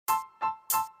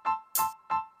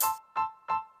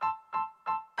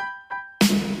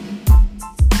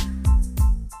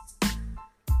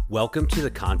Welcome to the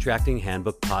Contracting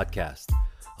Handbook Podcast,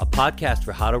 a podcast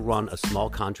for how to run a small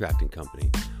contracting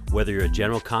company. Whether you're a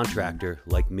general contractor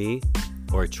like me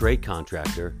or a trade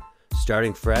contractor,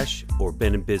 starting fresh or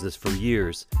been in business for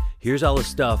years, here's all the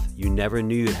stuff you never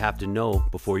knew you'd have to know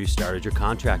before you started your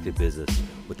contracting business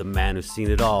with the man who's seen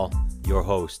it all, your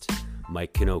host,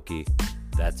 Mike Kinoki.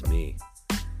 That's me.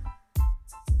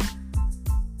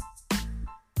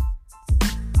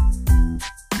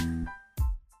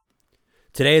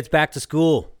 Today it's back to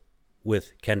school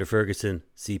with Kendra Ferguson,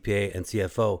 CPA and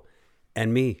CFO,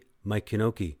 and me, Mike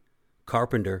Kinoki,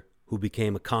 carpenter who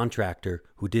became a contractor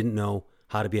who didn't know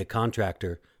how to be a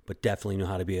contractor, but definitely knew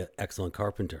how to be an excellent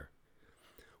carpenter.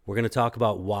 We're going to talk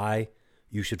about why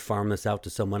you should farm this out to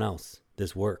someone else,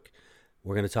 this work.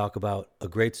 We're going to talk about a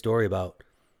great story about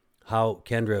how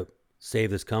Kendra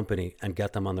saved this company and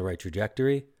got them on the right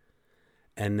trajectory,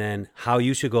 and then how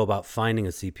you should go about finding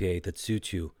a CPA that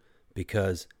suits you.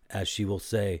 Because, as she will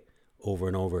say over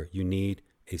and over, you need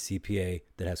a CPA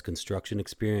that has construction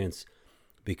experience,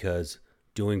 because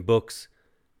doing books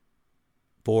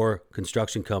for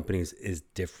construction companies is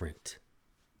different.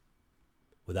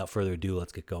 Without further ado,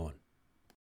 let's get going.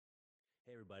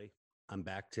 Hey, everybody. I'm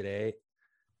back today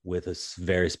with a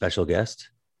very special guest.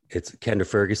 It's Kendra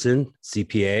Ferguson,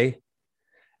 CPA,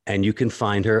 and you can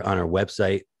find her on our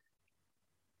website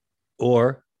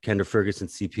or Kendra Ferguson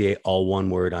CPA, all one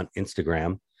word, on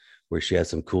Instagram, where she has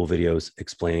some cool videos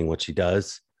explaining what she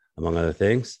does, among other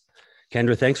things.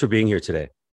 Kendra, thanks for being here today.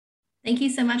 Thank you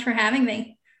so much for having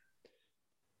me.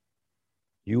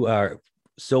 You are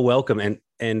so welcome. And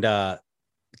Kendra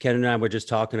and I were just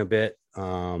talking a bit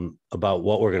about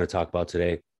what we're going to talk about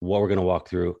today, what we're going to walk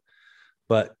through.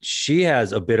 But she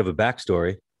has a bit of a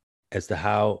backstory as to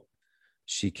how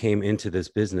she came into this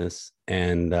business,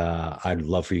 and I'd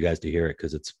love for you guys to hear it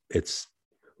because it's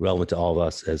relevant to all of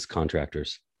us as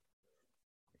contractors.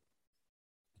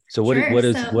 So what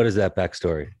is that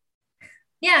backstory?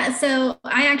 Yeah, so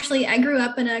I grew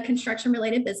up in a construction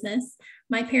related business.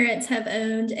 My parents have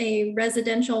owned a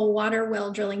residential water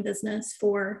well drilling business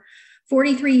for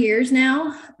 43 years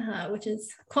now, which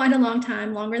is quite a long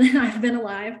time, longer than I've been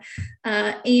alive.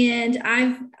 And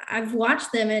I've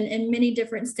watched them in many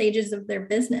different stages of their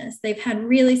business. They've had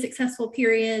really successful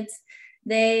periods.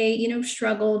 They,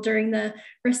 struggled during the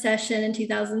recession in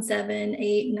 2007,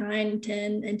 8, 9,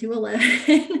 10, and to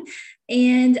 11.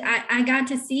 And I got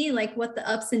to see what the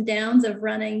ups and downs of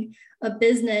running a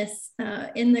business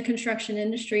in the construction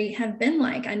industry have been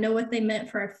like. I know what they meant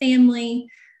for our family.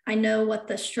 I know what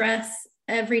the stress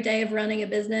every day of running a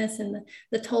business and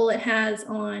the toll it has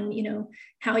on,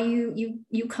 how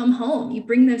you come home, you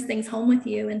bring those things home with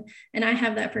you. And I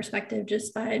have that perspective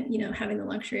just by, having the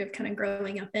luxury of kind of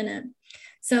growing up in it.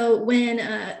 So when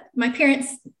my parents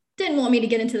didn't want me to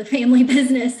get into the family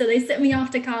business, so they sent me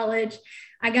off to college.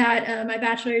 I got my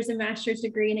bachelor's and master's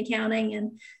degree in accounting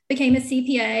and became a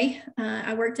CPA.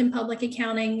 I worked in public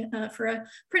accounting for a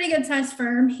pretty good sized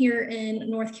firm here in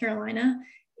North Carolina.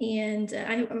 And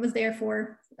I was there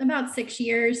for about 6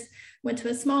 years, went to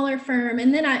a smaller firm.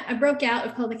 And then I broke out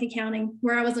of public accounting,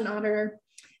 where I was an auditor,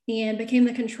 and became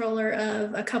the controller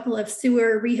of a couple of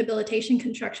sewer rehabilitation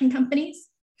construction companies,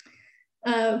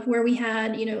 where we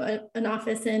had, an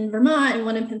office in Vermont and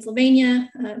one in Pennsylvania.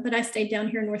 But I stayed down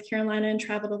here in North Carolina and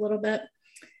traveled a little bit.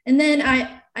 And then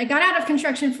I got out of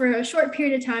construction for a short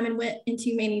period of time and went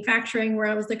into manufacturing, where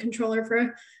I was the controller for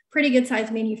a pretty good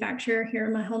sized manufacturer here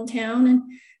in my hometown, and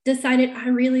decided I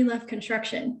really love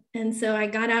construction. And so I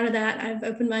got out of that. I've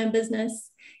opened my own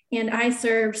business, and I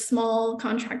serve small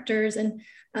contractors and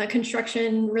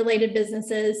construction related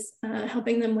businesses,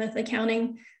 helping them with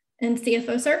accounting and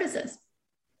CFO services.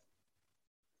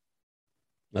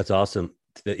 That's awesome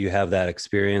that you have that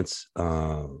experience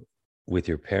with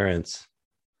your parents.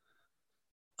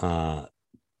 To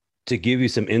give you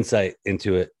some insight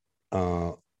into it,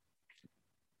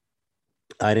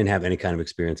 I didn't have any kind of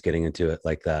experience getting into it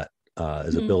like that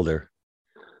as a builder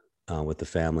with the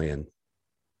family,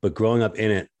 but growing up in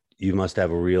it, you must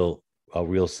have a real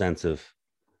sense of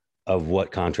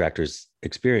what contractors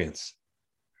experience.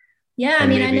 Yeah,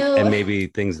 and I know, and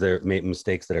maybe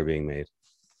mistakes that are being made.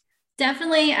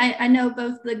 Definitely, I know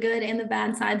both the good and the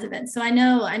bad sides of it. So I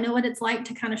know what it's like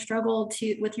to kind of struggle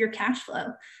with your cash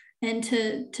flow, and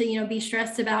to be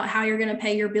stressed about how you're going to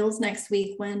pay your bills next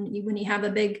week when you have a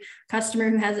big customer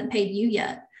who hasn't paid you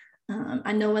yet.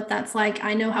 I know what that's like.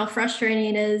 I know how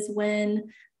frustrating it is when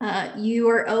you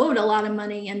are owed a lot of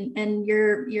money, and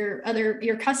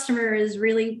your customer is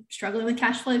really struggling with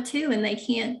cash flow too, and they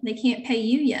can't pay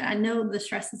you yet. I know the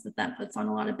stresses that puts on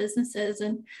a lot of businesses,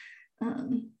 and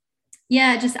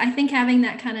Yeah, just I think having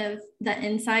that kind of that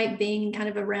insight, being kind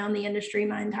of around the industry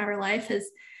my entire life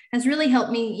has really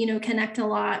helped me, connect a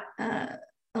lot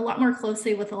more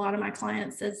closely with a lot of my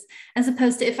clients as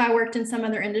opposed to if I worked in some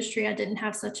other industry I didn't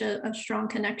have such a strong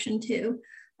connection to.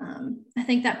 I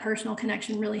think that personal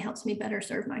connection really helps me better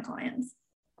serve my clients.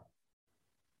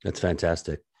 That's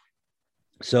fantastic.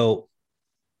 So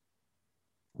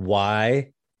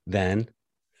why then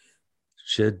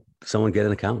should someone get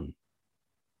an accountant?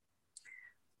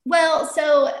 Well,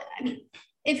 so I mean,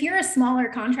 if you're a smaller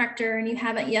contractor and you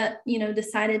haven't yet,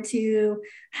 decided to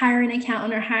hire an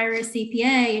accountant or hire a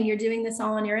CPA and you're doing this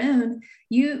all on your own,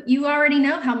 you already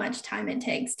know how much time it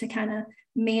takes to kind of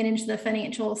manage the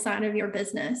financial side of your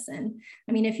business. And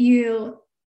I mean, if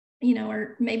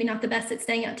are maybe not the best at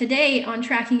staying up to date on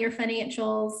tracking your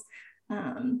financials,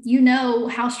 you know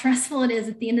how stressful it is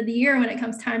at the end of the year when it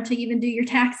comes time to even do your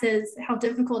taxes, how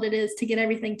difficult it is to get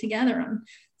everything together on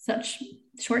such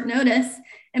short notice.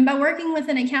 And by working with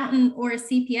an accountant or a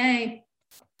CPA,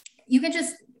 you can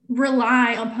just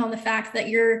rely upon the fact that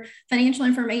your financial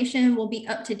information will be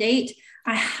up to date.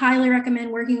 I highly recommend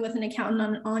working with an accountant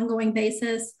on an ongoing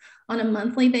basis, on a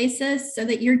monthly basis, so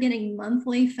that you're getting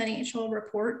monthly financial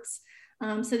reports,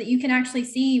 so that you can actually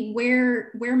see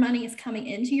where money is coming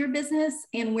into your business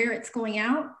and where it's going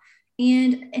out.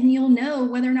 And you'll know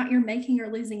whether or not you're making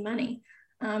or losing money.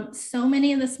 So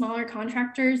many of the smaller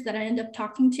contractors that I end up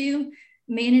talking to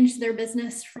manage their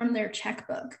business from their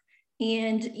checkbook.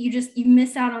 And you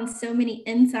miss out on so many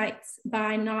insights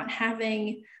by not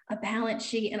having a balance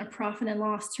sheet and a profit and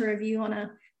loss to review on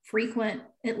a frequent,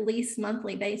 at least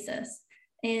monthly basis.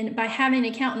 And by having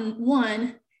an accountant,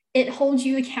 one, it holds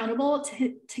you accountable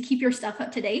to keep your stuff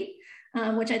up to date,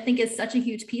 which I think is such a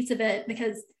huge piece of it,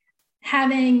 because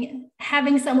having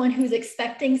someone who's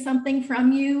expecting something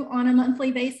from you on a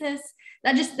monthly basis,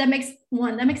 that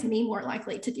makes me more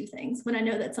likely to do things when I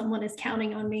know that someone is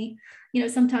counting on me.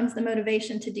 Sometimes the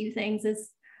motivation to do things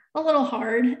is a little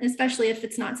hard, especially if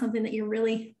it's not something that you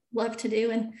really love to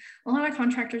do. And a lot of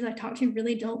contractors I talk to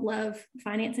really don't love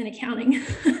finance and accounting.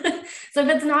 So if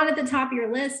it's not at the top of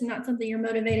your list and not something you're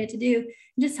motivated to do,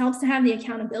 it just helps to have the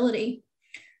accountability.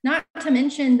 Not to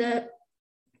mention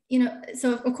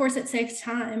so of course it saves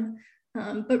time,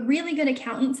 but really good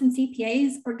accountants and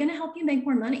CPAs are going to help you make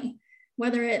more money,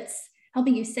 whether it's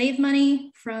helping you save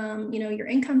money from, your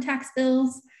income tax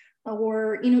bills,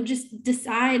 or, just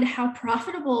decide how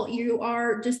profitable you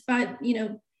are just by,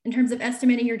 in terms of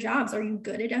estimating your jobs. Are you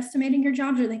good at estimating your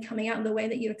jobs? Are they coming out in the way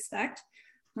that you expect?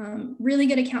 Really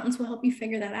good accountants will help you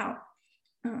figure that out.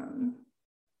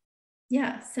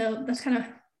 So that's kind of.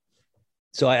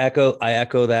 So I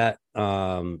echo that,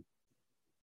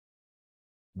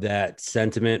 that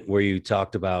sentiment where you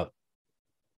talked about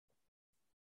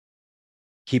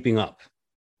keeping up,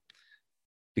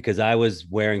 because I was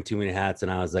wearing too many hats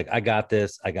and I was like, I got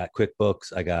this. I got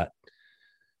QuickBooks. I got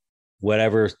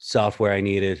whatever software I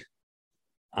needed.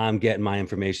 I'm getting my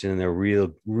information in there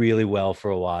really well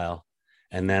for a while.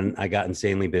 And then I got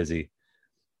insanely busy.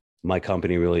 My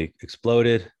company really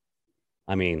exploded.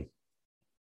 I mean,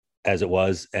 as it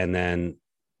was. And then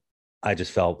I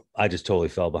just totally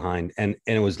fell behind. And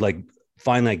it was like,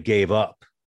 finally I gave up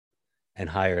and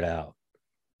hired out.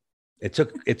 It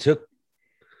took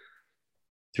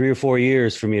 3 or 4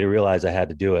 years for me to realize I had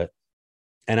to do it.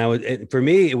 And for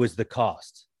me, it was the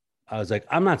cost. I was like,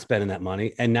 I'm not spending that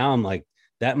money. And now I'm like,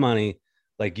 that money,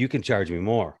 like, you can charge me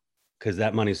more, because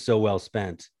that money is so well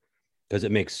spent, because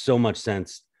it makes so much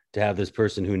sense to have this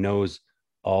person who knows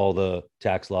all the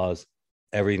tax laws,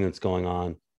 everything that's going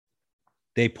on.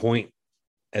 They point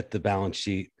at the balance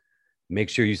sheet, make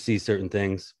sure you see certain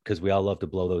things, because we all love to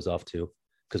blow those off too,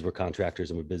 because we're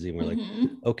contractors and we're busy and we're like,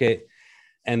 okay.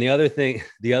 And the other thing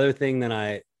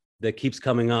that keeps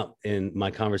coming up in my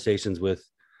conversations with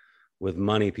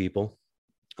money people,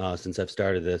 since I've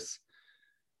started this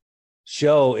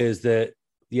show, is that,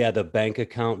 the bank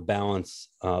account balance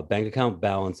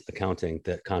accounting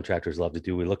that contractors love to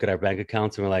do. We look at our bank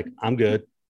accounts and we're like, I'm good,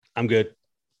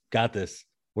 got this,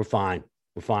 we're fine.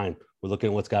 We're looking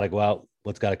at what's got to go out,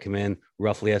 what's got to come in,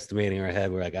 roughly estimating our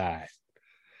head. We're like, all right.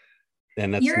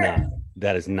 And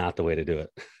that is not the way to do it.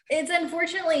 It's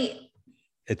unfortunately,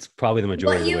 it's probably the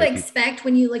majority what you of the way expect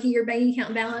when you look at your bank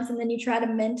account balance, and then you try to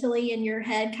mentally in your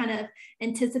head kind of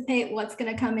anticipate what's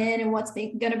going to come in and what's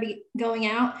going to be going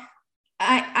out.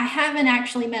 I haven't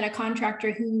actually met a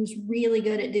contractor who's really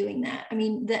good at doing that. I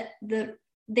mean,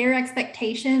 their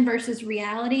expectation versus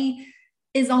reality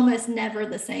is almost never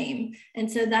the same.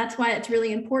 And so that's why it's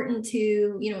really important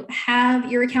to,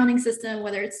 have your accounting system,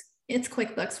 whether it's it's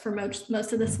QuickBooks for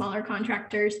most of the smaller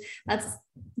contractors. That's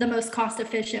the most cost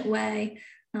efficient way.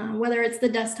 Whether it's the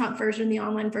desktop version, the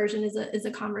online version is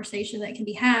a conversation that can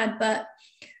be had, but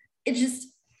it just,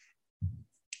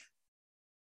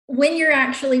 when you're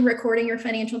actually recording your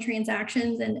financial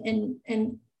transactions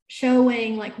and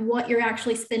showing like what you're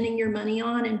actually spending your money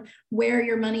on and where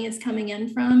your money is coming in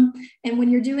from. And when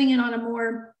you're doing it on a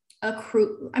more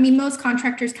most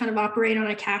contractors kind of operate on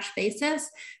a cash basis.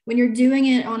 When you're doing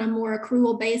it on a more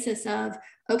accrual basis of,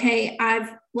 okay,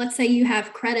 let's say you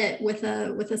have credit with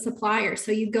a supplier.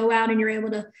 So you go out and you're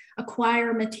able to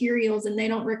acquire materials and they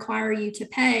don't require you to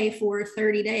pay for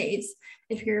 30 days.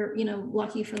 If you're,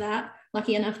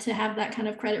 lucky enough to have that kind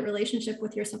of credit relationship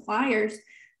with your suppliers,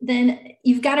 then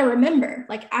you've got to remember,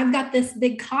 like, I've got this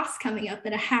big cost coming up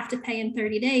that I have to pay in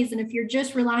 30 days. And if you're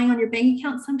just relying on your bank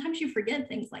account, sometimes you forget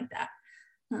things like that.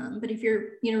 But if you're,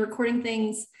 recording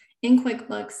things in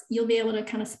QuickBooks, you'll be able to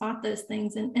kind of spot those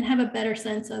things and have a better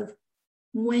sense of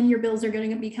when your bills are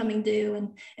going to be coming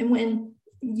due and when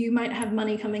you might have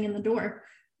money coming in the door.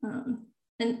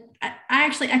 And I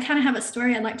kind of have a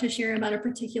story I'd like to share about a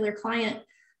particular client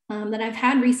that I've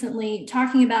had recently,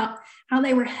 talking about how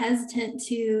they were hesitant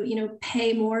to,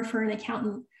 pay more for an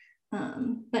accountant,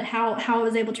 but how I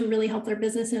was able to really help their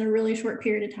business in a really short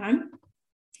period of time.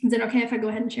 Is it okay if I go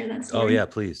ahead and share that story? Oh yeah,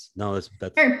 please. No, that's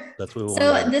sure. That's what we want.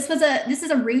 So this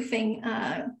is a roofing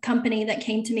company that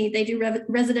came to me. They do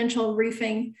residential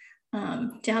roofing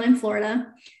down in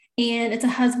Florida, and it's a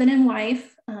husband and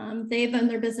wife. They've owned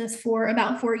their business for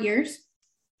about 4 years.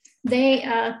 They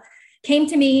came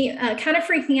to me kind of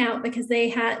freaking out because they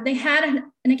had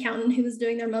an accountant who was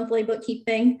doing their monthly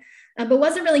bookkeeping, but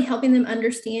wasn't really helping them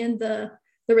understand the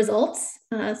results.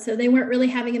 So they weren't really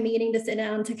having a meeting to sit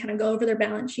down to kind of go over their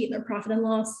balance sheet and their profit and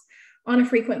loss on a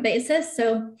frequent basis.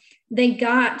 So they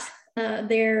got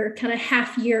their kind of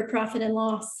half year profit and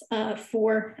loss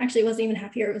actually it wasn't even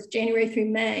half year, it was January through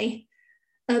May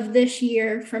of this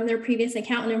year from their previous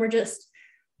accountant, and were just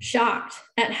shocked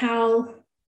at how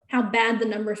bad the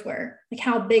numbers were, like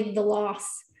how big the loss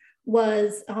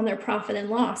was on their profit and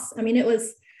loss. I mean, it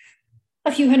was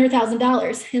a few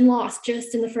 $100,000 in loss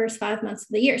just in the first 5 months of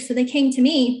the year. So they came to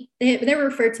me, they were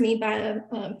referred to me by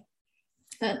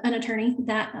an attorney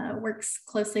that works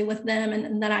closely with them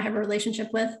and that I have a relationship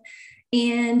with.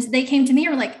 And they came to me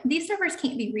and were like, these numbers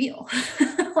can't be real.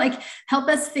 Like, help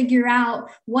us figure out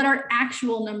what our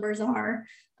actual numbers are.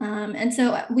 And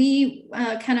so we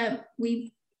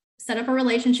set up a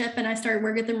relationship, and I started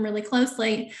working with them really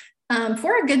closely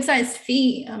for a good sized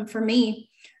fee for me.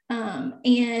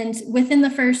 And within the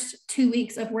first 2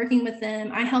 weeks of working with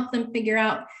them, I helped them figure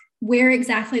out where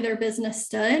exactly their business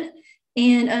stood.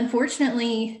 And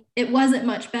unfortunately, it wasn't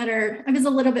much better. It was a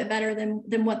little bit better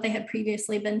than what they had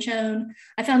previously been shown.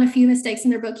 I found a few mistakes in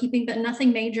their bookkeeping, but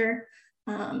nothing major.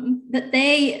 But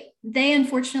they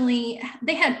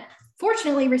had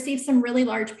fortunately received some really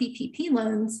large PPP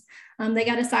loans. They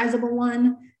got a sizable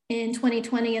one in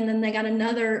 2020, and then they got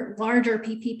another larger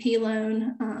PPP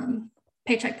loan,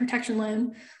 paycheck protection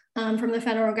loan, from the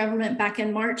federal government back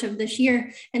in March of this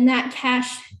year. And that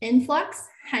cash influx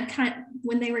had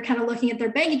when they were kind of looking at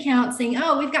their bank account, saying,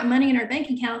 oh, we've got money in our bank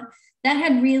account, that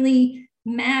had really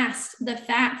masked the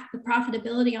fact the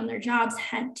profitability on their jobs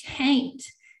had tanked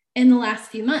in the last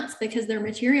few months because their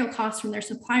material costs from their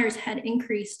suppliers had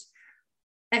increased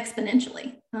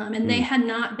exponentially. And they had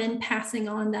not been passing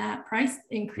on that price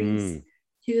increase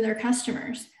to their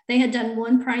customers. They had done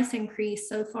one price increase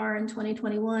so far in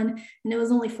 2021, and it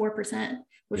was only 4%,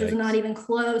 which was not even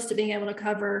close to being able to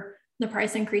cover the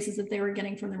price increases that they were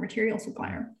getting from their material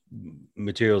supplier.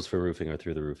 Materials for roofing are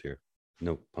through the roof here.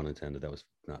 No pun intended. That was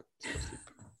not supposed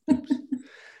to. Oops.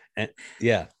 And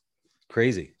yeah,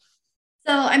 crazy.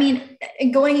 So, I mean,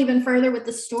 going even further with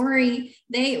the story,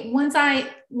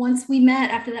 once we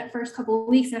met after that first couple of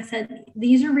weeks, and I said,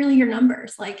 these are really your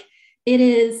numbers. Like, it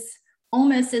is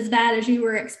almost as bad as you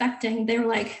were expecting. They were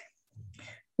like,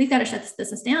 we've got to shut this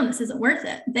business down. This isn't worth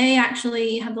it. They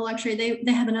actually have the luxury.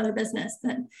 They have another business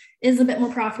that is a bit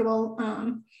more profitable,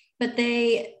 but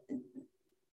they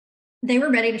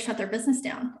were ready to shut their business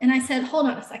down. And I said, hold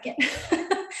on a second.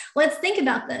 Let's think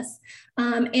about this.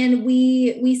 And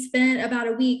we spent about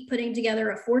a week putting together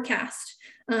a forecast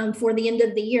for the end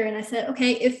of the year. And I said,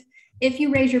 okay, if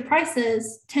you raise your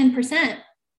prices 10%,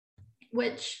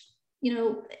 which,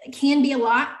 can be a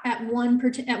lot at one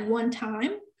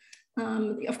time.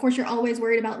 Of course, you're always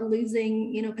worried about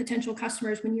losing, potential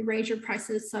customers when you raise your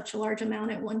prices such a large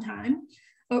amount at one time,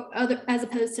 as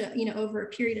opposed to, over a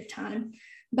period of time.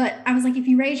 But I was like, if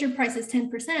you raise your prices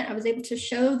 10%, I was able to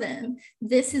show them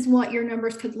this is what your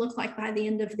numbers could look like by the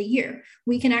end of the year.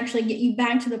 We can actually get you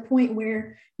back to the point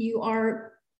where you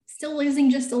are still losing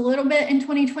just a little bit in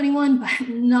 2021, but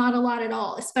not a lot at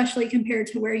all, especially compared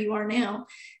to where you are now.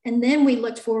 And then we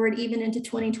looked forward even into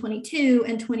 2022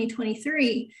 and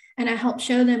 2023. And I helped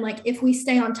show them, like, if we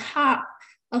stay on top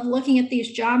of looking at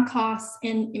these job costs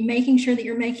and making sure that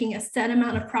you're making a set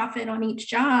amount of profit on each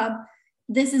job,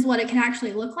 this is what it can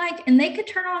actually look like. And they could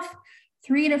turn off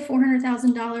 $300,000 to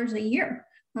 $400,000 a year.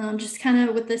 Just kind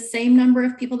of with the same number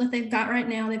of people that they've got right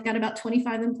now. They've got about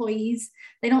 25 employees.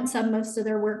 They don't sub most of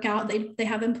their work out. They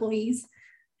have employees.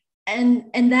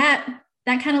 And that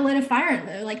kind of lit a fire in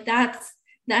there. Like,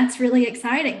 that's really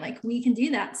exciting. Like, we can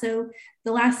do that. So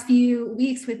the last few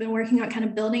weeks we've been working on kind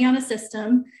of building out a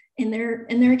system in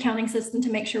their accounting system to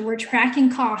make sure we're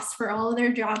tracking costs for all of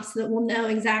their jobs so that we'll know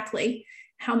exactly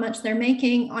how much they're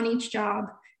making on each job.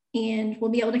 And we'll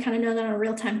be able to kind of know that on a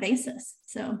real-time basis.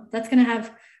 So that's going to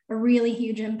have a really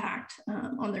huge impact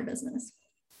on their business.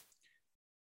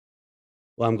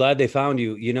 Well, I'm glad they found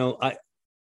you. You know,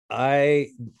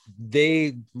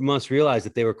 they must realize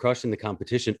that they were crushing the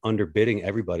competition, underbidding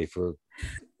everybody for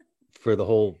the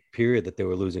whole period that they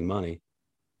were losing money.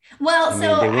 Well,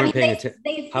 they weren't paying attention.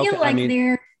 They feel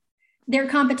like their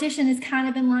competition is kind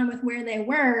of in line with where they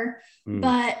were.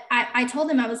 But I told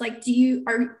them, I was like,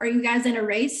 are you guys in a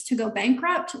race to go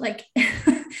bankrupt? Like,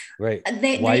 right.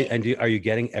 Are you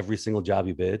getting every single job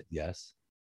you bid? Yes.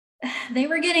 They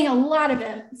were getting a lot of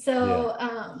it. So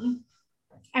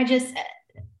I just,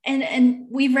 and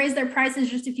we've raised their prices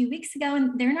just a few weeks ago,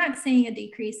 and they're not seeing a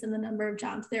decrease in the number of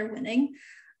jobs they're winning.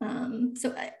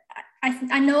 So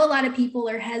I know a lot of people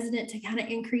are hesitant to kind of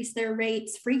increase their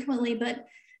rates frequently, but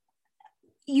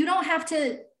you don't have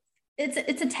to.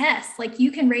 It's a test. Like,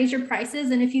 you can raise your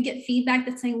prices, and if you get feedback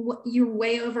that's saying you're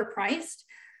way overpriced,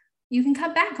 you can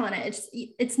cut back on it.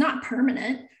 It's not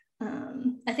permanent.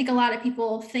 I think a lot of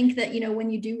people think that, when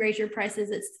you do raise your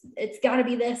prices, it's got to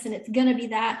be this and it's going to be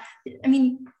that. I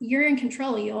mean, you're in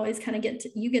control. You always kind of get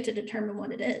to determine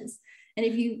what it is. And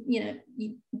if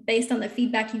you based on the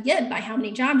feedback you get by how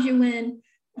many jobs you win,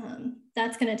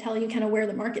 that's going to tell you kind of where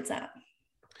the market's at.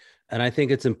 And I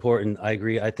think it's important. I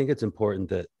agree. I think it's important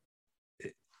that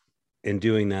in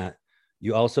doing that,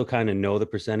 you also kind of know the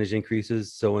percentage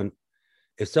increases. So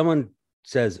if someone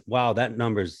says, wow, that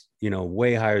number's,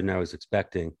 way higher than I was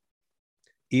expecting,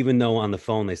 even though on the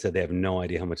phone they said they have no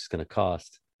idea how much it's going to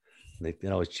cost. It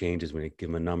always changes when you give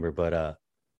them a number, but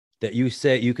that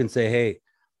you can say, hey,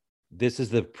 this is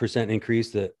the percent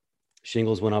increase that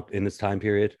shingles went up in this time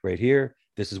period right here.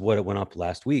 This is what it went up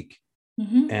last week.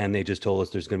 Mm-hmm. And they just told us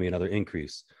there's going to be another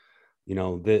increase.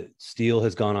 The steel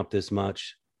has gone up this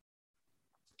much.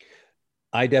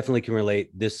 I definitely can relate.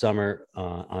 This summer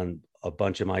on a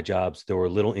bunch of my jobs, there were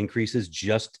little increases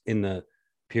just in the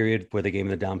period where they gave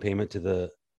me the down payment to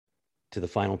the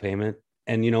final payment.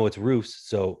 And, it's roofs.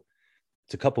 So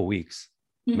it's a couple weeks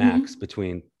max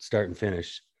between start and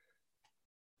finish.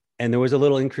 And there was a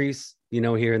little increase,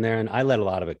 here and there. And I let a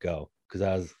lot of it go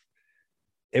because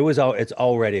it's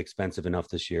already expensive enough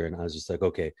this year. And I was just like,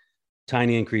 okay,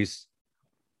 tiny increase.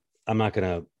 I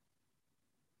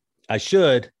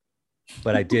should,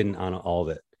 but I didn't on all of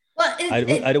it. Well,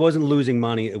 I wasn't losing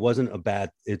money. It wasn't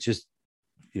it's just,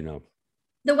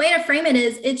 the way to frame it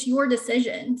is it's your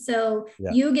decision. So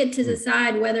you get to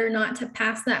decide whether or not to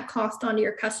pass that cost on to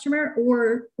your customer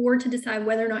or to decide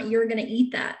whether or not you're going to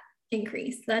eat that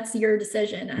increase. That's your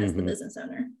decision as the business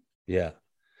owner. Yeah.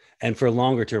 And for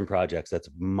longer term projects, that's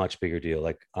a much bigger deal.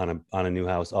 Like on a new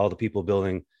house, all the people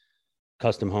building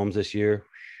custom homes this year,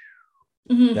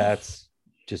 that's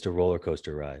just a roller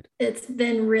coaster ride. It's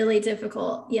been really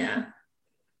difficult. Yeah.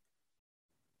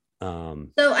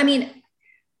 So, I mean,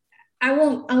 I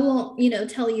won't,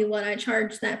 tell you what I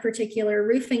charged that particular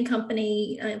roofing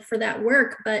company for that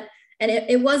work, but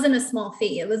it wasn't a small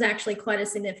fee. It was actually quite a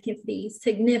significant fee,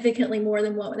 significantly more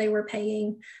than what they were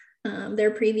paying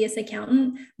their previous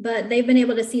accountant, but they've been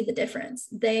able to see the difference.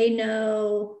 They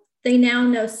now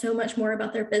know so much more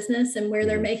about their business and where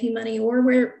they're making money or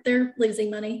where they're losing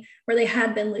money, where they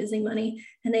had been losing money.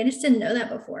 And they just didn't know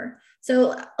that before.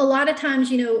 So a lot of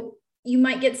times, you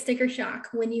might get sticker shock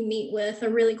when you meet with a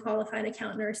really qualified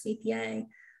accountant or a CPA.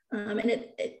 And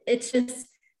it's just,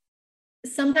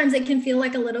 sometimes it can feel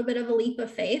like a little bit of a leap of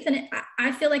faith. And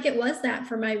I feel like it was that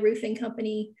for my roofing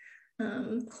company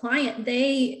client.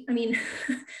 They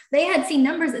had seen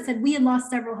numbers that said we had lost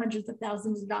several hundreds of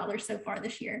thousands of dollars so far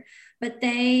this year, but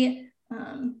they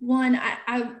One,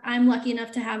 I'm lucky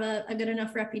enough to have a good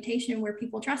enough reputation where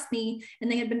people trust me,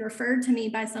 and they had been referred to me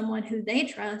by someone who they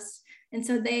trust. And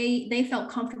so they felt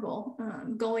comfortable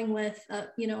going with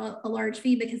a large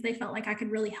fee because they felt like I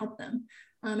could really help them.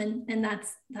 And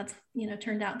that's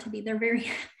turned out to be, they're very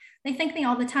they thank me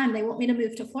all the time. They want me to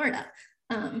move to Florida,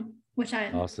 which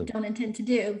I Awesome. don't intend to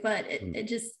do, but it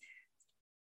just,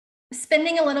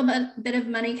 spending a little bit of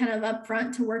money kind of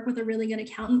upfront to work with a really good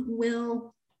accountant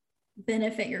will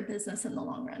benefit your business in the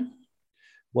long run.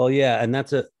 Well, yeah, and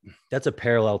that's a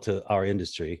parallel to our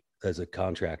industry as a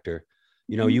contractor.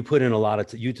 You put in a lot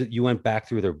of you went back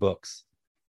through their books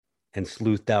and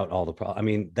sleuthed out all the problems. I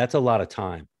mean, that's a lot of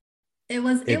time. It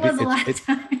was a lot of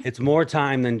time. It's more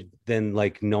time than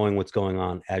like knowing what's going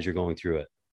on as you're going through it.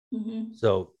 Mm-hmm.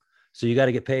 So you got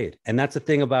to get paid. And that's the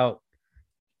thing about,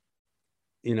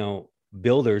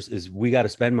 builders, is we got to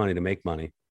spend money to make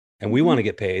money, and we want to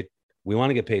get paid. We want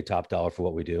to get paid top dollar for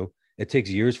what we do. It takes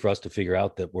years for us to figure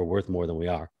out that we're worth more than we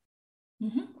are.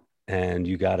 Mm-hmm. And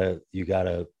you gotta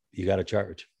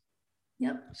charge.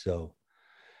 Yep. So,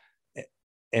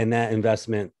 and that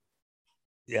investment,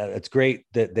 yeah, it's great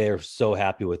that they're so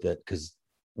happy with it, because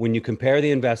when you compare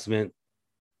the investment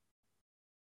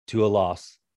to a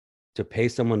loss, to pay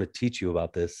someone to teach you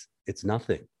about this, it's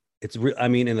nothing. It's I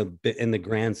mean, in the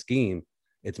grand scheme,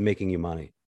 it's making you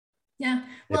money. Yeah.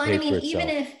 Well, and I mean,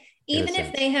 even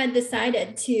if they had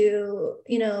decided to,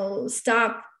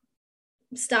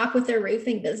 stop with their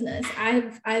roofing business,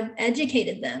 I've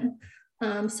educated them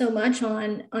so much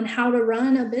on how to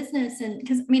run a business. And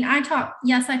because I mean, I talk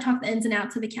the ins and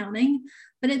outs of accounting,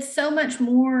 but it's so much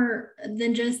more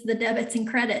than just the debits and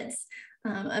credits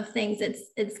of things.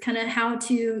 It's kind of how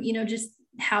to, just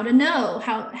how to know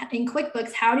how in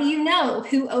QuickBooks, how do you know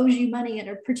who owes you money at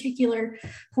a particular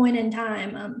point in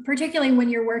time, particularly when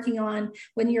you're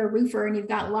when you're a roofer and you've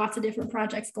got lots of different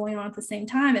projects going on at the same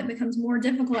time. It becomes more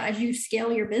difficult as you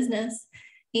scale your business.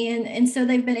 And so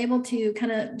they've been able to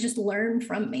kind of just learn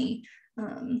from me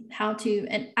how to,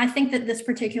 and I think that this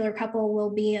particular couple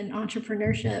will be in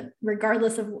entrepreneurship,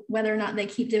 regardless of whether or not they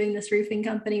keep doing this roofing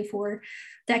company for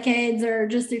decades or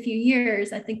just a few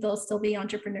years. I think they'll still be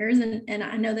entrepreneurs. And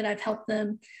I know that I've helped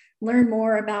them learn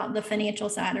more about the financial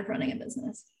side of running a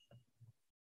business.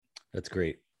 That's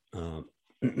great. I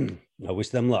wish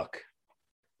them luck.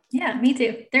 Yeah, me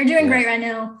too. They're doing great right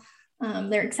now.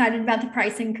 They're excited about the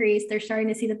price increase. They're starting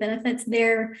to see the benefits.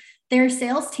 Their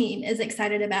sales team is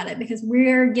excited about it because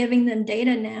we're giving them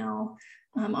data now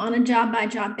on a job by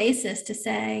job basis to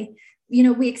say,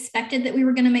 we expected that we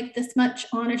were going to make this much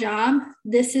on a job.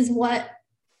 This is what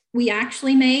we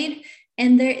actually made.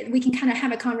 And we can kind of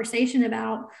have a conversation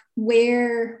about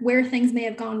where things may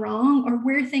have gone wrong or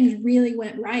where things really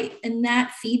went right. And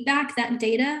that feedback, that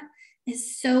data,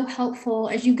 is so helpful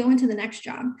as you go into the next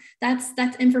job. That's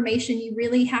information you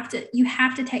really have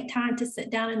to take time to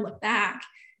sit down and look back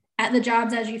at the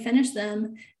jobs as you finish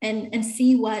them and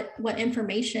see what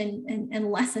information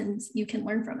and lessons you can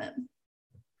learn from it.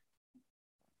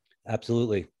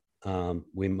 Absolutely.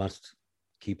 We must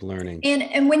keep learning.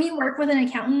 And when you work with an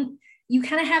accountant, you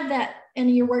kind of have that,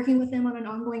 and you're working with them on an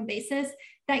ongoing basis,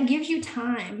 that gives you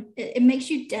time. It makes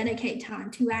you dedicate time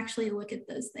to actually look at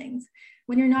those things.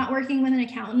 When you're not working with an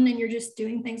accountant and you're just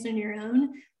doing things on your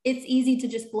own, it's easy to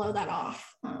just blow that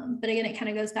off. But again, it kind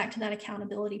of goes back to that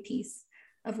accountability piece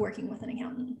of working with an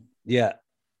accountant. Yeah.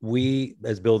 We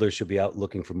as builders should be out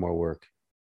looking for more work,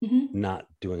 not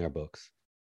doing our books.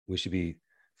 We should be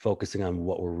focusing on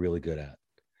what we're really good at,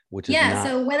 which is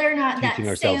so whether or not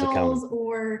that's sales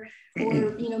or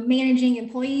managing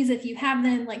employees, if you have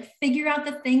them, like, figure out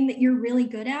the thing that you're really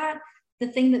good at, the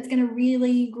thing that's going to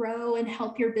really grow and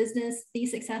help your business be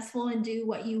successful and do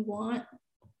what you want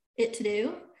it to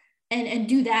do, and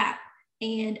do that,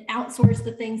 and outsource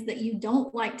the things that you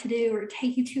don't like to do or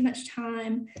take you too much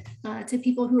time to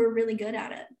people who are really good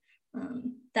at it.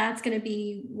 That's going to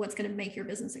be what's going to make your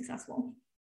business successful.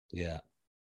 Yeah.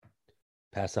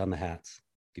 Pass on the hats,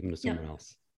 give them to someone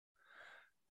else.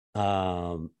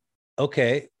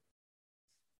 Okay.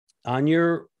 On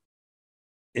your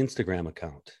Instagram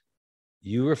account,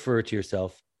 you refer to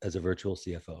yourself as a virtual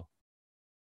CFO.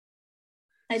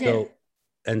 I do.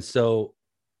 So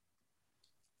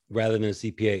rather than a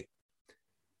CPA,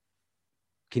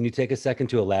 can you take a second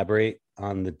to elaborate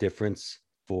on the difference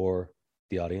for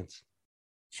the audience?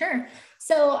 Sure.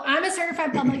 So I'm a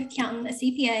certified public accountant, a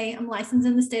CPA. I'm licensed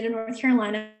in the state of North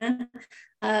Carolina.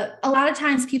 A lot of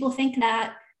times people think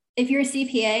that if you're a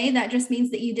CPA, that just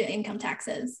means that you do income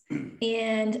taxes.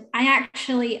 And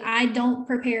I don't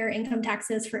prepare income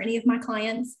taxes for any of my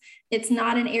clients. It's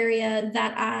not an area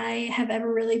that I have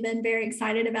ever really been very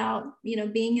excited about,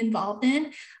 being involved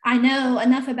in. I know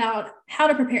enough about how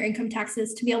to prepare income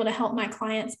taxes to be able to help my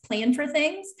clients plan for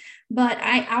things, but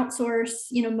I outsource,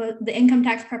 the income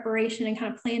tax preparation and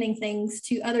kind of planning things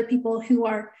to other people who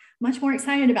are much more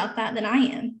excited about that than I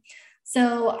am.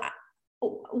 So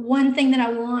one thing that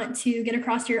I want to get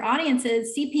across to your audience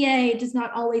is CPA does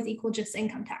not always equal just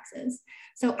income taxes.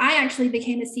 So I actually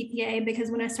became a CPA because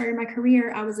when I started my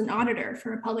career, I was an auditor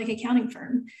for a public accounting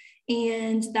firm.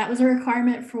 And that was a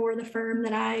requirement for the firm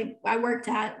that I worked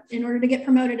at. In order to get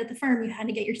promoted at the firm, you had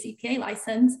to get your CPA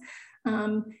license.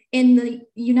 In the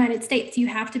United States, you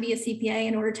have to be a CPA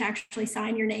in order to actually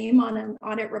sign your name on an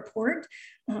audit report,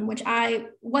 which I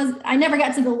never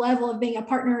got to the level of being a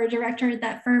partner or a director at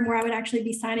that firm where I would actually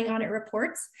be signing audit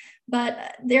reports.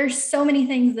 But there's so many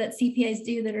things that CPAs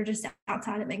do that are just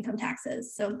outside of income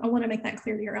taxes. So I want to make that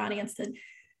clear to your audience that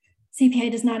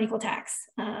CPA does not equal tax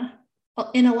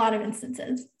in a lot of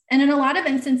instances. And in a lot of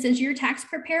instances, your tax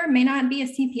preparer may not be a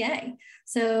CPA.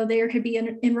 So there could be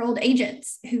enrolled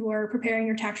agents who are preparing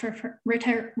your tax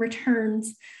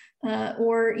returns,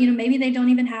 or maybe they don't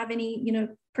even have any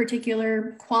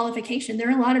particular qualification. There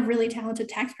are a lot of really talented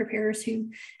tax preparers who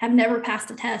have never passed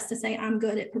a test to say I'm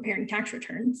good at preparing tax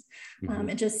returns. Mm-hmm.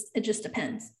 It just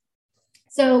depends.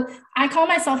 So I call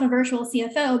myself a virtual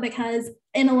CFO because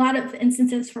in a lot of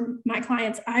instances from my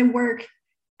clients, I work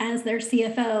as their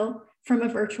CFO from a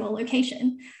virtual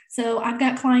location. So I've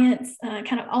got clients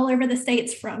kind of all over the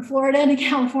states from Florida to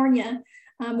California,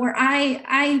 where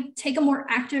I take a more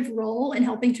active role in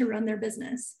helping to run their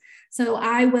business. So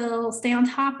I will stay on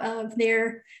top of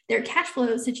their cash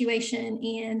flow situation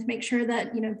and make sure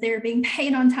that they're being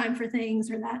paid on time for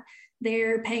things, or that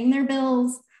they're paying their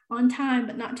bills on time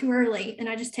but not too early. And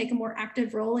I just take a more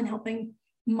active role in helping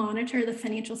monitor the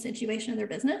financial situation of their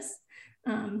business.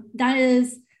 That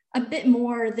is a bit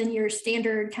more than your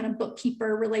standard kind of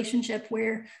bookkeeper relationship,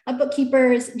 where a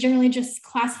bookkeeper is generally just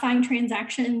classifying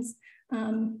transactions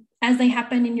as they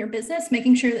happen in your business,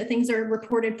 making sure that things are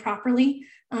reported properly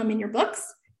in your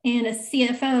books. And a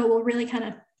CFO will really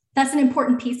that's an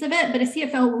important piece of it, but a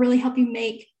CFO will really help you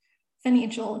make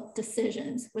financial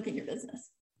decisions within your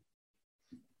business.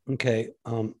 Okay.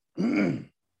 And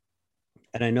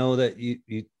I know that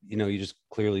you just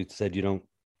clearly said you don't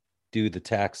do the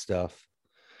tax stuff.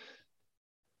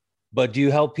 But do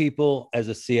you help people as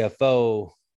a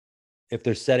CFO, if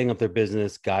they're setting up their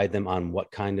business, guide them on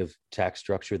what kind of tax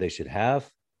structure they should have?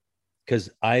 Because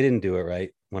I didn't do it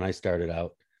right when I started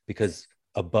out, because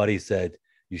a buddy said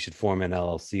you should form an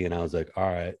LLC. And I was like, all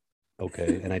right,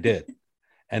 okay. And I did.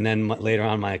 And then later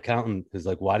on, my accountant was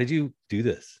like, why did you do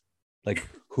this? Like,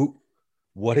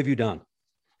 what have you done?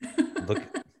 Look.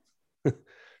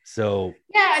 So.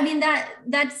 Yeah, I mean,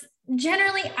 that's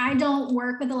generally, I don't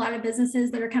work with a lot of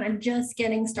businesses that are kind of just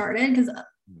getting started, because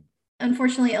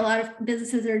unfortunately, a lot of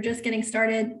businesses that are just getting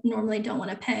started normally don't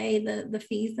want to pay the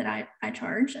fees that I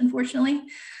charge, unfortunately.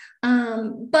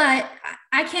 But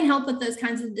I can help with those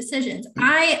kinds of decisions.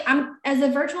 I'm as a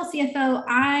virtual CFO,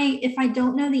 if I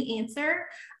don't know the answer,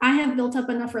 I have built up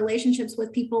enough relationships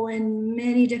with people in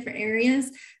many different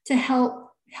areas to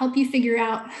help you figure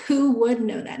out who would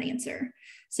know that answer.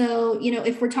 So,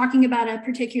 if we're talking about a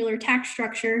particular tax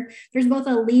structure, there's both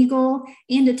a legal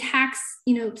and a tax,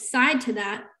 side to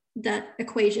that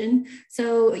equation.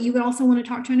 So you would also want to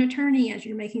talk to an attorney as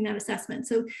you're making that assessment.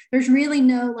 So there's really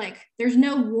there's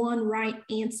no one right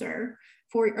answer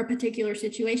for a particular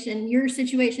situation. Your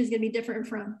situation is going to be different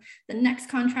from the next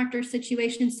contractor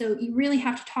situation. So you really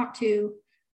have to talk to,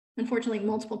 unfortunately,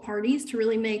 multiple parties to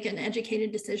really make an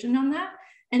educated decision on that.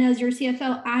 And as your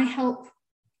CFO, I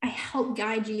help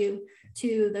guide you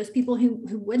to those people who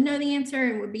would know the answer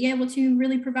and would be able to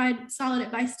really provide solid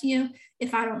advice to you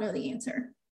if I don't know the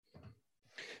answer.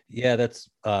 Yeah,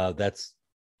 that's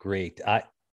great.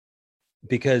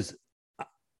 Because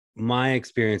my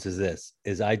experience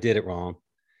is I did it wrong.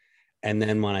 And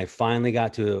then when I finally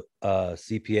got to a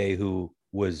CPA who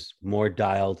was more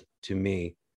dialed to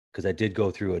me, because I did go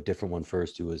through a different one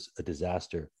first, who was a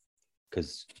disaster,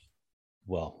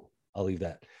 I'll leave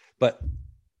that. But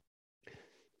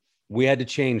we had to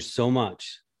change so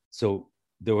much. So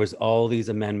there was all these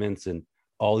amendments and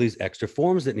all these extra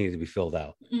forms that needed to be filled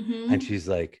out. Mm-hmm. And she's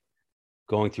like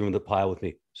going through the pile with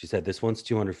me. She said, this one's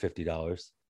 $250.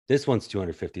 This one's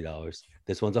 $250.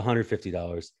 This one's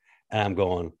 $150. And I'm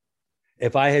going,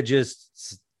 if I had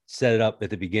just set it up at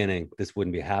the beginning, this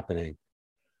wouldn't be happening.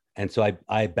 And so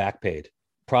I back paid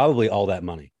probably all that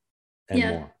money and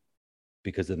more.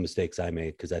 because of the mistakes I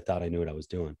made, because I thought I knew what I was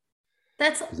doing.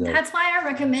 That's why I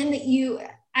recommend that you.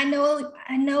 I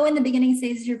know in the beginning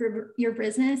stages of your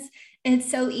business, it's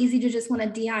so easy to just want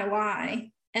to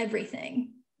DIY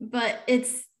everything, but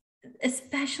it's,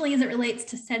 especially as it relates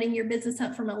to setting your business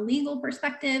up from a legal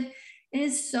perspective, it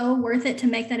is so worth it to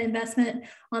make that investment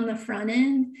on the front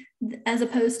end, as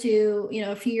opposed to,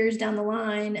 a few years down the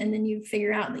line, and then you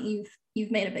figure out that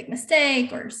you've made a big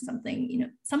mistake or something,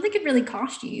 something could really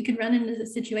cost you. You could run into a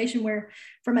situation where,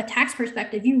 from a tax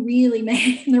perspective, you really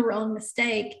made the wrong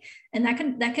mistake, and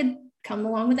that could come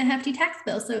along with a hefty tax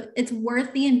bill. So it's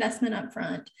worth the investment up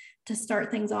front to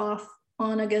start things off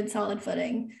on a good solid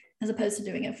footing, as opposed to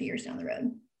doing it a few years down the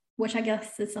road, which I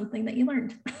guess is something that you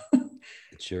learned.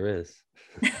 It sure is.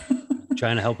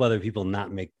 Trying to help other people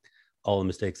not make all the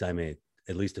mistakes I made,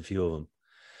 at least a few of them.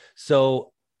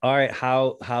 So, all right,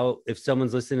 how if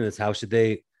someone's listening to this, how should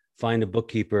they find a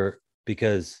bookkeeper?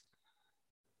 Because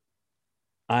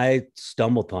I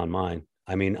stumbled upon mine.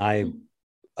 I mean,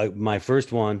 my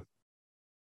first one,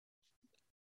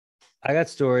 I got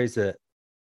stories that,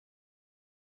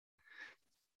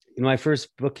 my first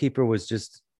bookkeeper was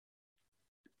just,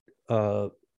 I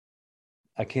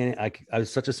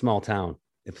was such a small town,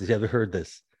 if you've ever heard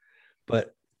this,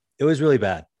 but it was really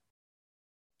bad.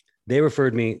 They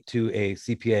referred me to a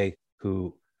CPA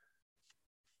who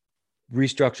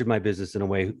restructured my business in a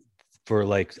way for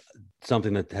like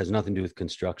something that has nothing to do with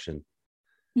construction.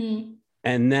 And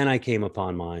then I came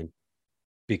upon mine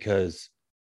because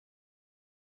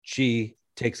she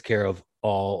takes care of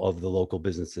all of the local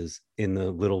businesses in the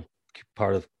little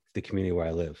part of the community where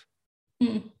I live.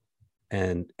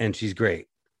 And she's great.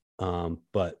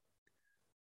 But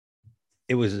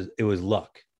it was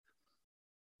luck.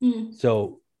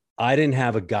 So I didn't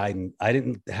have a guidance. I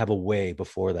didn't have a way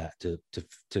before that to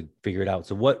figure it out.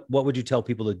 So what would you tell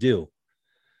people to do?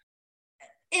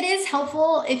 It is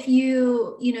helpful if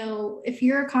if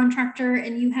you're a contractor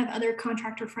and you have other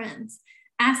contractor friends,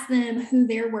 ask them who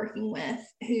they're working with,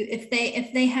 if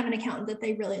they have an accountant that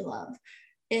they really love.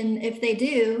 And if they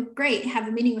do, great, have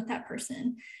a meeting with that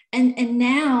person. And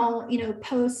now,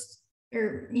 post,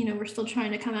 or, we're still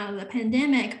trying to come out of the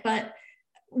pandemic, but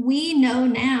we know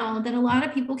now that a lot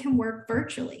of people can work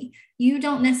virtually. You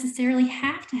don't necessarily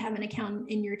have to have an accountant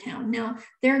in your town. Now,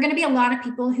 there are going to be a lot of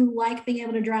people who like being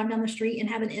able to drive down the street and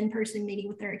have an in-person meeting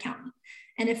with their accountant.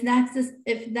 And if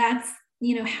that's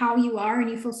how you are, and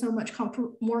you feel so much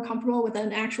more comfortable with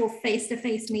an actual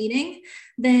face-to-face meeting,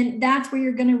 then that's where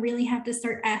you're going to really have to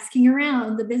start asking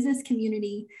around the business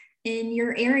community in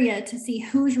your area to see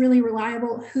who's really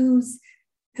reliable, who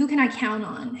can I count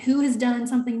on, who has done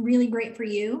something really great for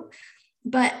you.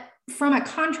 But from a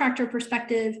contractor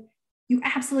perspective, you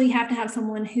absolutely have to have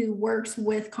someone who works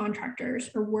with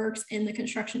contractors or works in the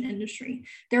construction industry.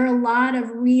 There are a lot of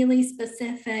really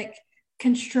specific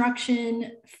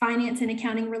construction, finance, and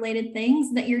accounting related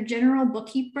things that your general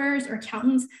bookkeepers or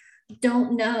accountants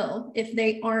don't know if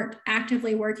they aren't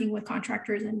actively working with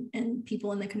contractors and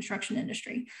people in the construction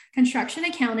industry. Construction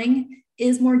accounting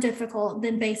is more difficult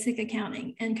than basic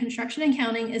accounting, and construction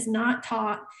accounting is not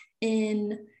taught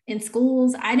in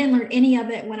schools. I didn't learn any of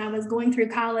it when I was going through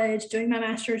college, doing my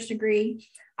master's degree.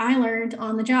 I learned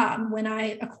on the job when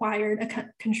I acquired a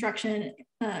construction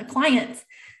clients.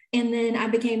 And then I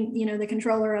became, the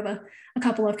controller of a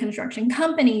couple of construction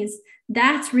companies.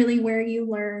 That's really where you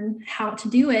learn how to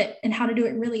do it, and how to do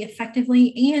it really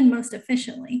effectively and most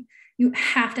efficiently. You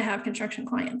have to have construction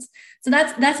clients. So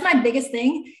that's my biggest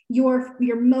thing. Your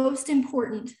most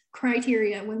important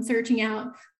criteria when searching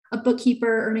out a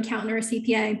bookkeeper or an accountant or a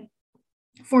CPA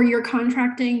for your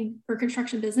contracting or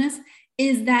construction business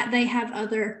is that they have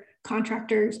other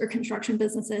contractors or construction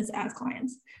businesses as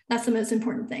clients. That's the most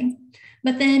important thing.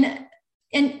 But then,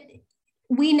 and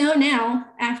we know now,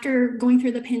 after going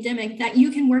through the pandemic, that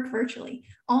you can work virtually.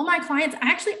 All my clients,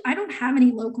 I don't have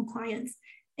any local clients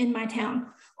in my town.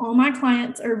 All my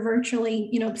clients are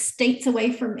virtually, states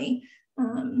away from me.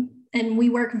 And we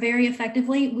work very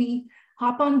effectively. We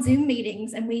hop on Zoom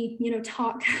meetings and we,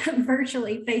 talk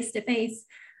virtually face to face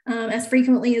as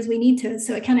frequently as we need to.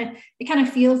 So it kind of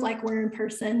feels like we're in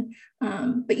person.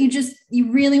 But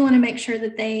you really want to make sure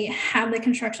that they have the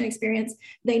construction experience.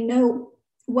 They know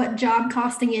what job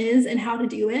costing is and how to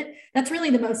do it. That's really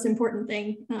the most important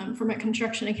thing from a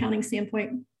construction accounting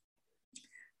standpoint.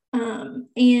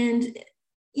 And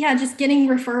yeah, just getting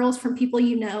referrals from people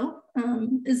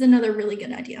is another really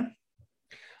good idea.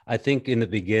 I think in the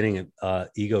beginning,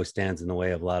 ego stands in the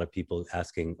way of a lot of people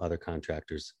asking other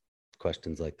contractors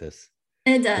questions like this.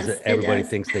 It does. Everybody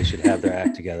thinks they should have their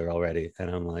act together already. And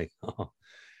I'm like,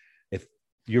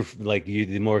 you're like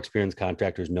the more experienced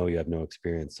contractors know you have no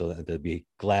experience, so that they'd be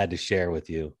glad to share with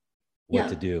you what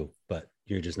to Yeah. do, but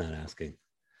you're just not asking.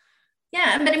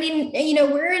 Yeah. But I mean,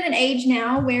 we're in an age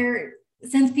now where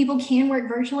since people can work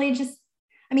virtually,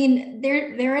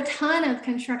 there are a ton of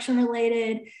construction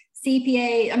related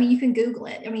CPA. I mean, you can Google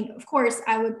it. I mean, of course,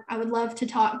 I would love to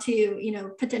talk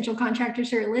to, potential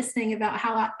contractors who are listening about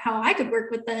how I could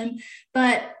work with them.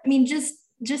 But I mean,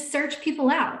 just search people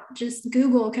out. Just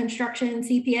Google construction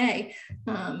CPA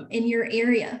in your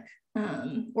area,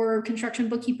 or construction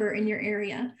bookkeeper in your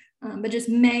area. But just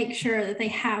make sure that they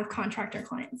have contractor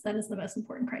clients. That is the most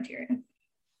important criteria.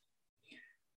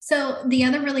 So the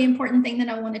other really important thing that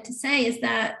I wanted to say is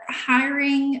that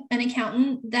hiring an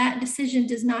accountant, that decision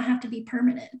does not have to be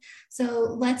permanent.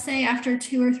 So let's say after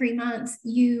 2 or 3 months,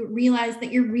 you realize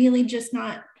that you're really just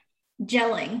not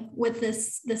gelling with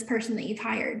this person that you've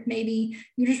hired. Maybe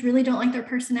you just really don't like their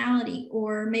personality,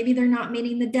 or maybe they're not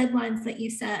meeting the deadlines that you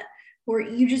set, or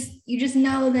you just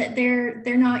know that they're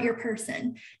not your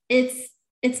person.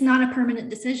 It's not a permanent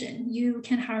decision. You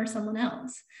can hire someone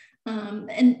else.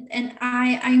 And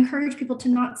I encourage people to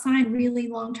not sign really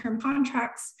long-term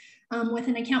contracts with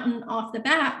an accountant off the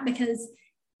bat, because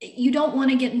you don't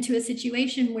want to get into a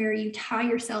situation where you tie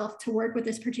yourself to work with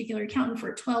this particular accountant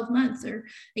for 12 months or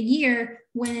a year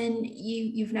when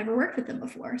you've never worked with them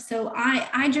before. So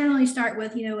I generally start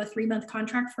with, a 3-month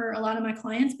contract for a lot of my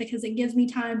clients, because it gives me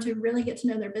time to really get to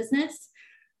know their business.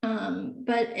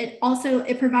 But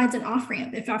it provides an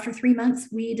off-ramp. If after 3 months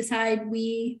we decide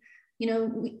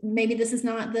maybe this is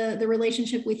not the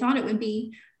relationship we thought it would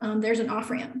be, there's an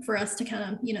off-ramp for us to kind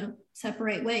of,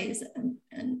 separate ways.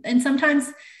 And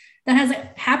sometimes that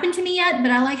hasn't happened to me yet,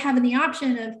 but I like having the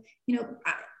option of,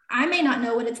 I may not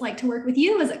know what it's like to work with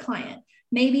you as a client.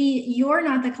 Maybe you're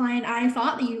not the client I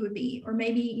thought that you would be, or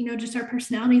maybe, just our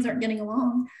personalities aren't getting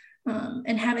along.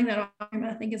 And having that off-ramp,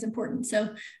 I think, is important.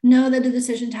 So know that the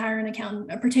decision to hire an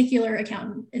accountant, a particular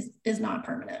accountant, is not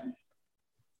permanent.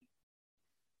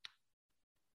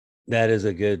 That is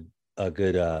a good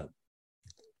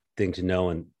thing to know.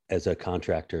 And as a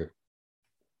contractor,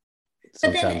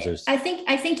 sometimes there's. I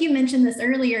think you mentioned this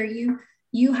earlier.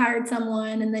 You hired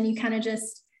someone, and then you kind of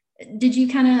did you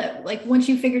kind of like, once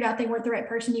you figured out they weren't the right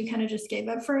person, you kind of just gave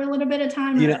up for a little bit of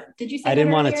time? Did you say I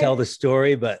didn't want to tell the the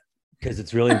story, but because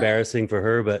it's really embarrassing for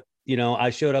her. But I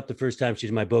showed up the first time she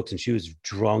did my books, and she was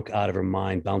drunk out of her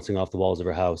mind, bouncing off the walls of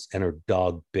her house, and her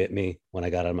dog bit me when I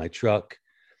got out of my truck.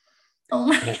 Oh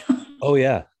my God. Oh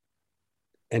yeah.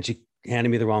 And she handed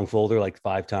me the wrong folder like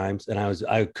 5 times. And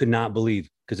I could not believe,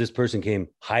 because this person came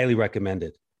highly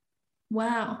recommended.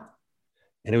 Wow.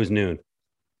 And it was noon.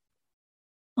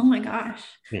 Oh my gosh.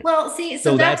 Yeah. Well, see,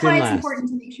 so that's why it's important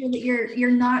to make sure that you're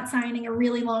not signing a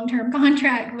really long-term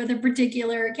contract with a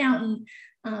particular accountant,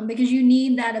 because you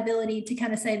need that ability to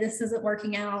kind of say, this isn't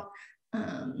working out,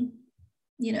 and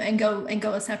go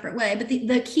a separate way. But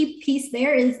the key piece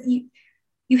there is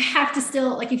you have to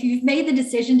still, like, if you've made the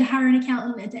decision to hire an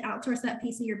accountant and to outsource that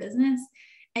piece of your business,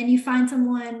 and you find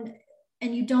someone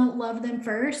and you don't love them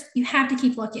first, you have to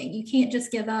keep looking. You can't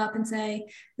just give up and say,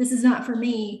 this is not for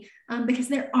me, because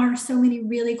there are so many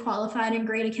really qualified and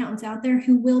great accountants out there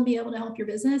who will be able to help your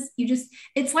business.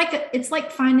 It's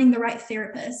like finding the right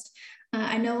therapist.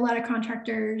 I know a lot of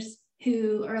contractors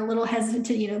who are a little hesitant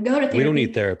to, go to therapy. We don't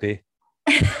need therapy.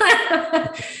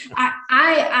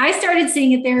 I started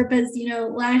seeing a therapist,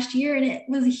 last year, and it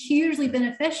was hugely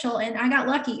beneficial. And I got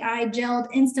lucky. I gelled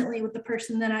instantly with the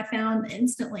person that I found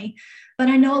instantly. But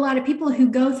I know a lot of people who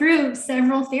go through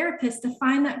several therapists to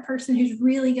find that person who's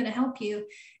really going to help you.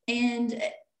 And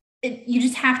you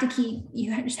just have to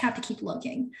keep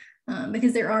looking,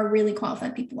 because there are really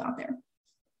qualified people out there.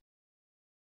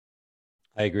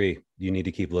 I agree. You need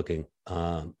to keep looking.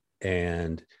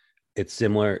 And it's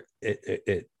similar.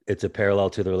 It's a parallel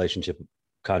to the relationship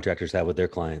contractors have with their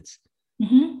clients.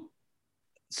 Mm-hmm.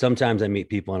 Sometimes I meet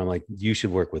people and I'm like, you should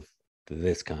work with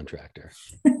this contractor,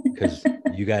 because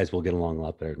you guys will get along a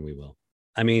lot better than we will.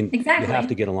 I mean, exactly. You have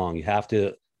to get along. You have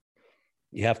to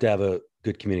have a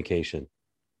good communication.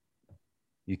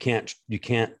 You can't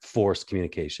force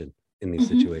communication in these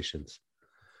situations.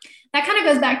 That kind of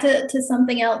goes back to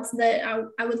something else that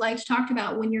I would like to talk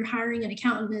about when you're hiring an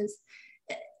accountant is,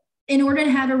 in order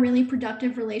to have a really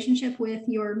productive relationship with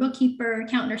your bookkeeper,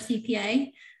 accountant, or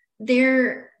CPA,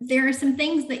 there are some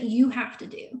things that you have to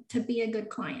do to be a good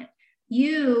client.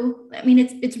 You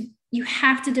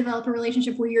have to develop a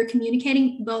relationship where you're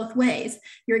communicating both ways.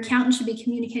 Your accountant should be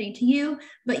communicating to you,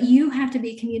 but you have to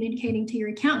be communicating to your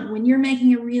accountant. When you're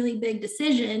making a really big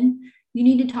decision, you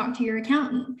need to talk to your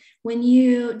accountant. When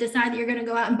you decide that you're going to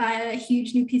go out and buy a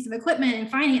huge new piece of equipment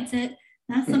and finance it,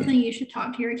 that's something you should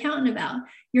talk to your accountant about.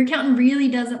 Your accountant really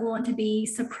doesn't want to be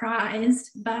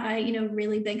surprised by,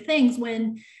 really big things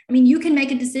you can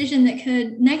make a decision that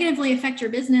could negatively affect your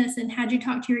business. And had you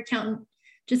talked to your accountant,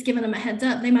 just giving them a heads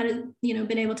up, they might have,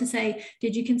 been able to say,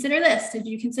 did you consider this? Did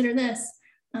you consider this?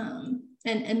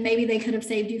 And maybe they could have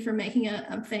saved you from making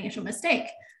a financial mistake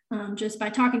just by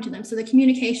talking to them. So the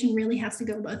communication really has to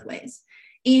go both ways.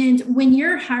 And when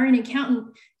you're hiring an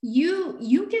accountant,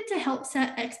 you get to help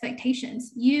set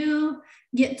expectations. You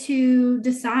get to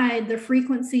decide the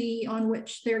frequency on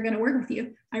which they're going to work with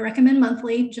you. I recommend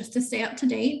monthly just to stay up to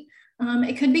date.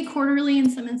 It could be quarterly in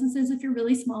some instances if you're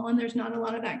really small and there's not a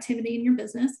lot of activity in your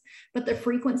business, but the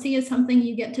frequency is something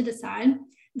you get to decide.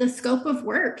 The scope of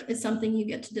work is something you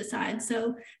get to decide.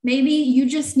 So maybe you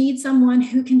just need someone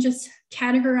who can just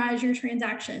categorize your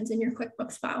transactions in your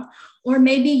QuickBooks file, or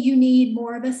maybe you need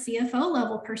more of a CFO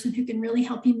level person who can really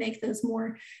help you make those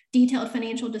more detailed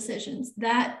financial decisions.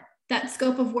 That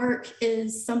scope of work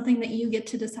is something that you get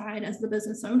to decide as the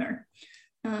business owner.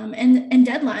 And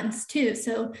deadlines too.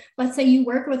 So let's say you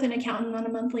work with an accountant on a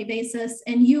monthly basis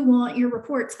and you want your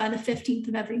reports by the 15th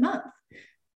of every month.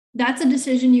 That's a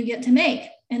decision you get to make.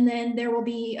 And then there will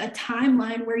be a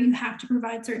timeline where you have to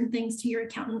provide certain things to your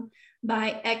accountant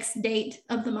by X date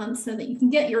of the month so that you can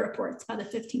get your reports by the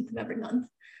 15th of every month.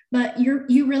 But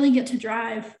you really get to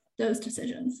drive those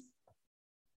decisions.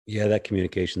 Yeah, that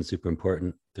communication is super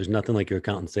important. There's nothing like your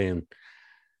accountant saying,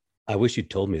 I wish you'd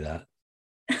told me that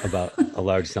about a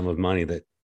large sum of money that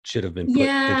should have been put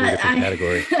into a different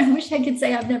category. I wish I could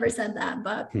say I've never said that,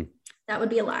 but that would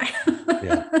be a lie.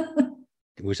 Yeah.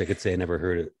 I wish I could say I never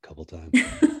heard it a couple times.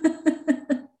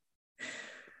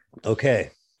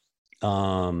 Okay.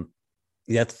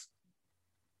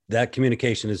 That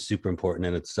communication is super important,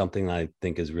 and it's something I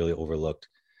think is really overlooked.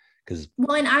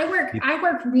 And I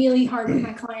work really hard with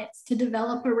my clients to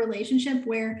develop a relationship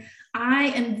where I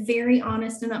am very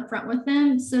honest and upfront with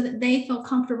them so that they feel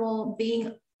comfortable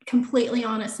being completely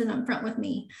honest and upfront with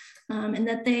me. And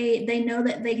that they know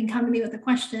that they can come to me with a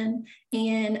question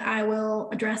and I will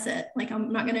address it. Like,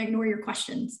 I'm not going to ignore your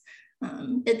questions.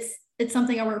 It's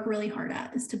something I work really hard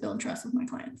at, is to build trust with my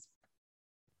clients.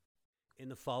 In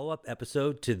the follow-up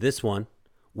episode to this one,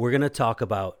 we're going to talk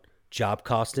about job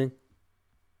costing,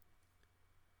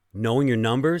 knowing your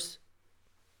numbers,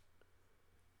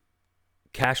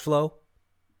 cash flow,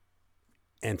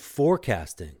 and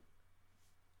forecasting.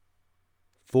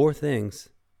 4 things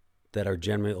that are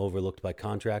generally overlooked by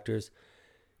contractors.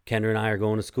 Kendra and I are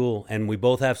going to school, and we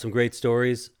both have some great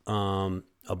stories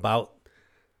about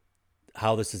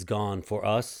how this has gone for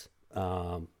us,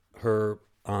 her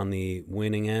on the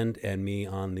winning end and me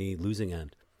on the losing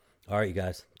end. All right, you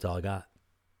guys, that's all I got.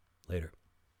 Later.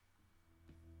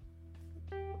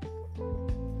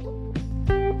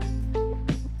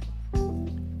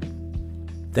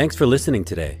 Thanks for listening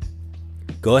today.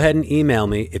 Go ahead and email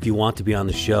me if you want to be on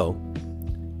the show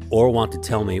or want to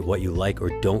tell me what you like or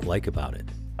don't like about it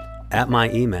at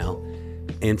my email,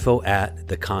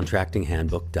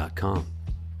 info@thecontractinghandbook.com.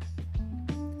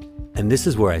 And this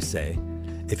is where I say,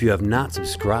 if you have not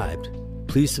subscribed,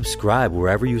 please subscribe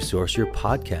wherever you source your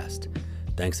podcast.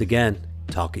 Thanks again.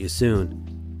 Talk to you soon.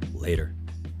 Later.